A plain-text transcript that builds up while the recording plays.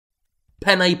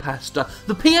Penne pasta.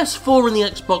 The PS4 and the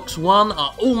Xbox One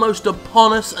are almost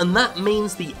upon us, and that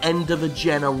means the end of a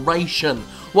generation.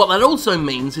 What that also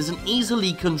means is an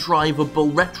easily contrivable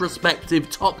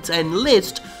retrospective top 10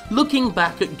 list looking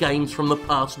back at games from the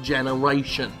past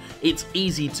generation. It's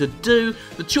easy to do,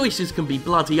 the choices can be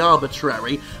bloody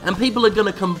arbitrary, and people are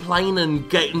gonna complain and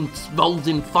get involved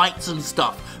in fights and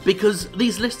stuff because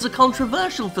these lists are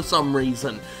controversial for some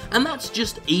reason, and that's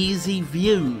just easy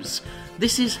views.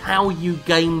 This is how you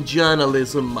game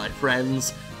journalism, my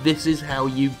friends. This is how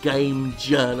you game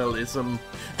journalism.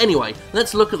 Anyway,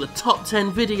 let's look at the top 10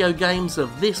 video games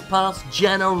of this past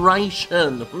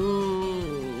generation.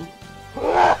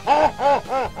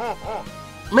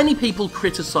 Many people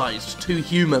criticised Too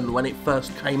Human when it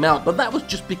first came out, but that was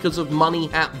just because of money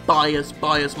hat bias,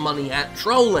 money hat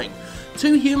trolling.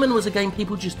 Too Human was a game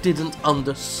people just didn't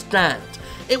understand.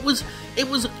 It was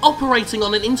operating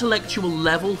on an intellectual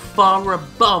level far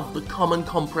above the common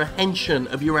comprehension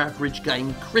of your average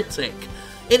game critic.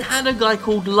 It had a guy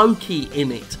called Loki in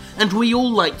it, and we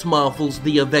all liked Marvel's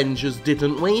The Avengers,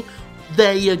 didn't we?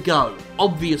 There you go.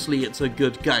 Obviously it's a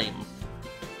good game.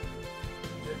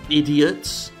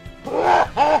 Idiots.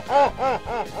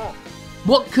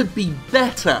 What could be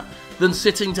better than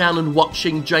sitting down and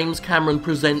watching James Cameron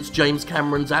presents James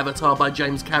Cameron's Avatar by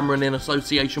James Cameron in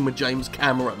association with James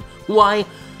Cameron? Why,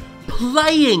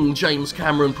 playing James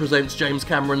Cameron presents James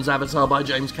Cameron's Avatar by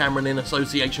James Cameron in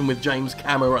association with James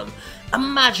Cameron.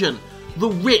 Imagine the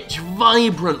rich,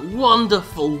 vibrant,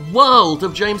 wonderful world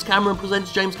of James Cameron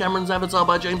presents James Cameron's Avatar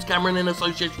by James Cameron in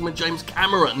association with James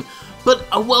Cameron, but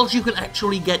a world you can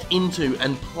actually get into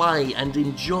and play and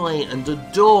enjoy and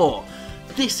adore.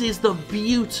 This is the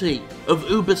beauty of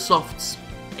Ubisoft's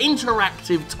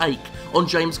interactive take on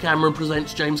James Cameron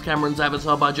presents James Cameron's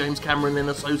Avatar by James Cameron in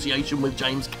association with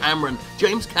James Cameron.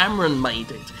 James Cameron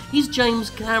made it. He's James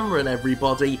Cameron,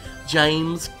 everybody.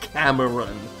 James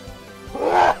Cameron.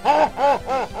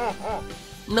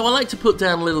 Now, I like to put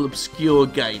down little obscure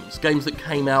games that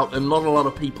came out and not a lot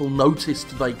of people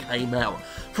noticed they came out.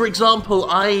 For example,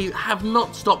 I have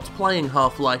not stopped playing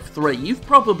Half-Life 3. You've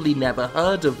probably never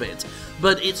heard of it,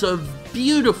 but it's a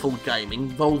beautiful game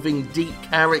involving deep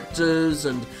characters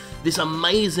and this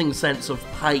amazing sense of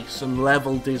pace and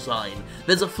level design.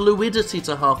 There's a fluidity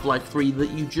to Half-Life 3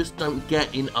 that you just don't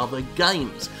get in other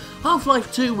games.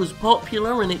 Half-Life 2 was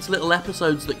popular and its little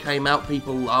episodes that came out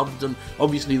people loved, and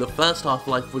obviously the first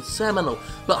Half-Life was seminal,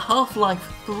 but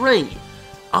Half-Life 3,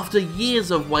 after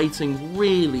years of waiting,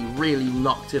 really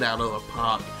knocked it out of the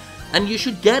park. And you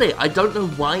should get it. I don't know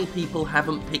why people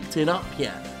haven't picked it up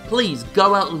yet. Please,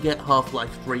 go out and get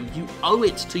Half-Life 3. You owe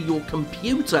it to your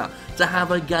computer to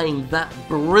have a game that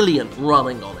brilliant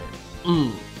running on it.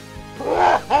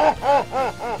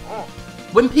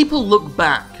 When people look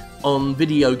back on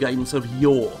video games of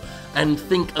yore and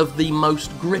think of the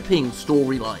most gripping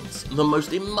storylines, the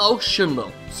most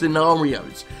emotional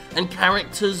scenarios, and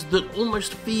characters that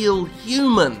almost feel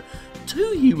human,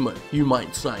 too human, you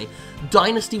might say,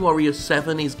 Dynasty Warriors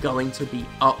 7 is going to be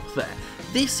up there.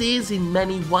 This is, in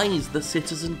many ways, the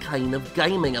Citizen Kane of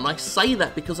gaming, and I say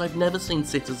that because I've never seen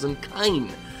Citizen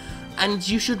Kane. And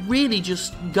you should really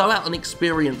just go out and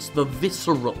experience the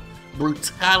visceral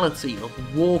brutality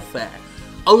of warfare.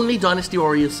 Only Dynasty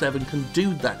Warriors 7 can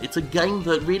do that. It's a game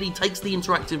that really takes the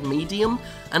interactive medium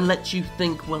and lets you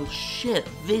think, well shit,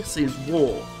 this is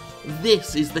war.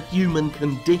 This is the human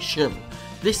condition.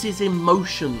 This is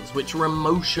emotions which are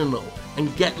emotional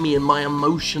and get me in my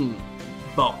emotion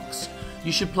box.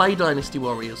 You should play Dynasty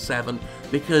Warriors 7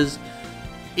 because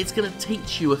it's going to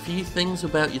teach you a few things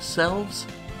about yourselves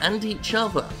and each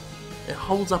other. It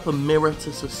holds up a mirror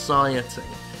to society.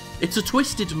 It's a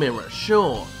twisted mirror,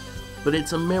 sure, but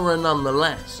it's a mirror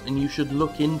nonetheless, and you should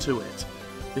look into it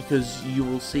because you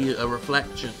will see a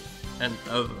reflection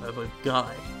of a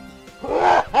guy.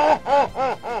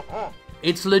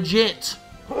 It's legit.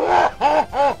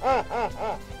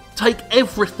 Take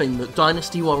everything that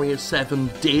Dynasty Warriors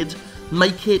 7 did,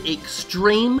 make it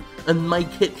extreme, and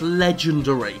make it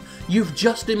legendary. You've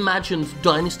just imagined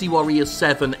Dynasty Warriors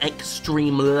 7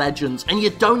 Extreme Legends, and you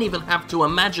don't even have to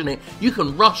imagine it. You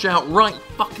can rush out right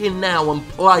fucking now and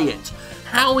play it.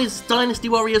 How is Dynasty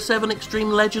Warriors 7 Extreme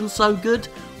Legends so good?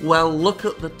 Well, look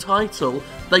at the title.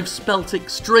 They've spelt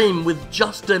extreme with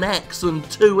just an X and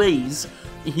 2 E's.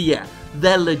 Yeah,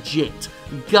 they're legit.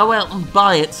 Go out and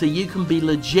buy it so you can be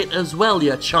legit as well,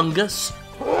 you chungus.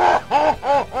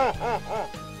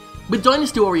 With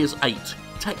Dynasty Warriors 8,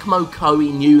 Tecmo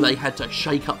Koei knew they had to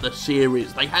shake up the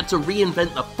series. They had to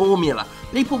reinvent the formula.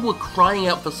 People were crying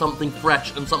out for something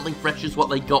fresh, and something fresh is what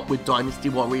they got with Dynasty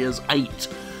Warriors 8.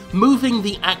 Moving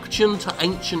the action to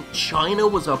ancient China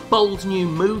was a bold new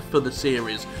move for the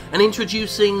series, and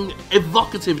introducing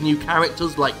evocative new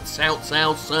characters like Cao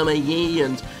Cao, Sima Yi,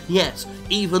 and yes,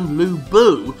 even Lu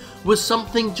Bu was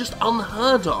something just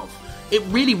unheard of. It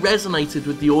really resonated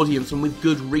with the audience, and with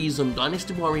good reason.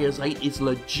 Dynasty Warriors 8 is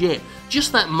legit.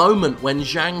 Just that moment when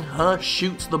Zhang He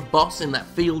shoots the boss in that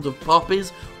field of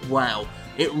poppies, wow,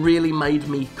 it really made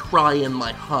me cry in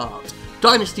my heart.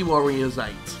 Dynasty Warriors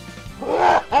 8.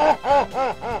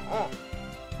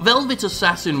 Velvet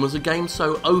Assassin was a game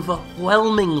so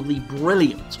overwhelmingly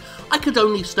brilliant, I could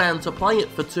only stand to play it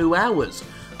for 2 hours.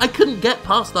 I couldn't get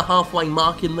past the halfway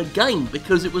mark in the game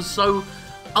because it was so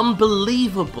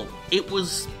unbelievable. It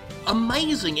was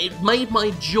amazing. It made my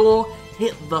jaw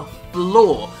hit the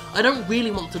floor. I don't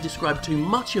really want to describe too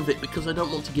much of it because I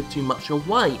don't want to give too much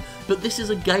away, but this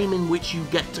is a game in which you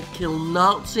get to kill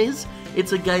Nazis.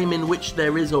 It's a game in which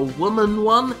there is a woman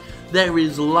one, there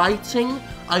is lighting.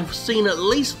 I've seen at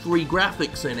least 3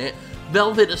 graphics in it.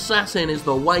 Velvet Assassin is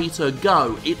the way to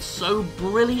go. It's so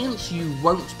brilliant you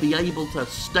won't be able to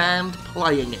stand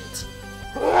playing it.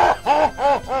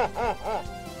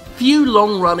 Few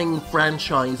long-running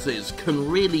franchises can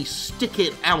really stick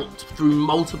it out through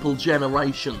multiple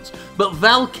generations, but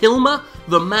Val Kilmer,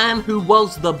 the man who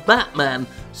was the Batman,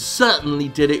 certainly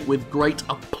did it with great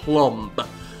aplomb.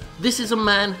 This is a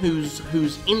man whose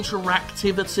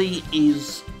interactivity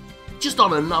is just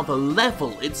on another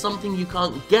level. It's something you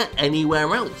can't get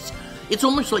anywhere else. It's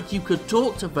almost like you could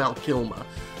talk to Val Kilmer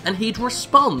and he'd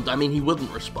respond. I mean, he wouldn't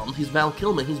respond, he's Val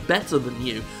Kilmer, he's better than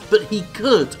you, but he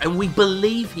could, and we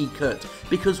believe he could,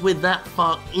 because we're that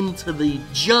far into the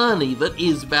journey that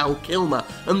is Val Kilmer,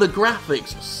 and the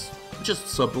graphics, just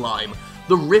sublime.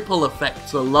 The ripple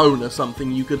effects alone are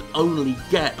something you could only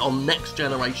get on next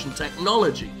generation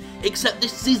technology, except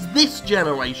this is this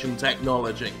generation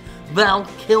technology. Val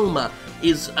Kilmer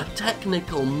is a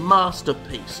technical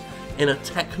masterpiece in a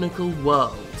technical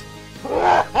world.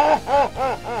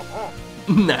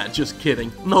 Nah, just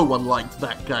kidding. No one liked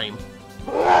that game.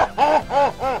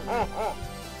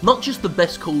 Not just the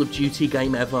best Call of Duty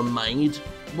game ever made,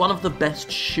 one of the best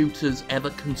shooters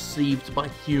ever conceived by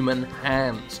human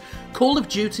hands. Call of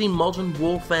Duty Modern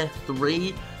Warfare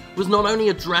 3 was not only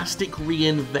a drastic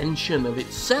reinvention of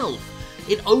itself,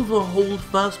 it overhauled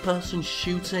first-person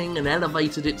shooting and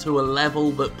elevated it to a level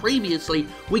that previously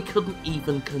we couldn't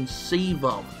even conceive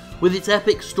of. With its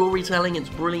epic storytelling, its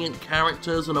brilliant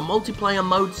characters, and a multiplayer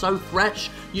mode so fresh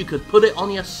you could put it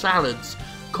on your salads,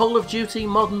 Call of Duty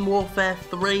Modern Warfare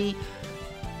 3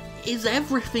 is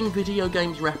everything video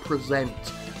games represent.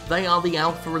 They are the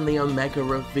alpha and the omega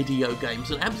of video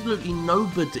games, and absolutely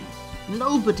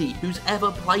nobody who's ever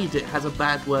played it has a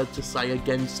bad word to say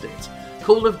against it.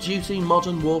 Call of Duty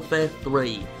Modern Warfare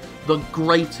 3, the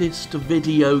greatest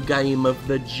video game of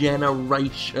the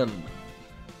generation.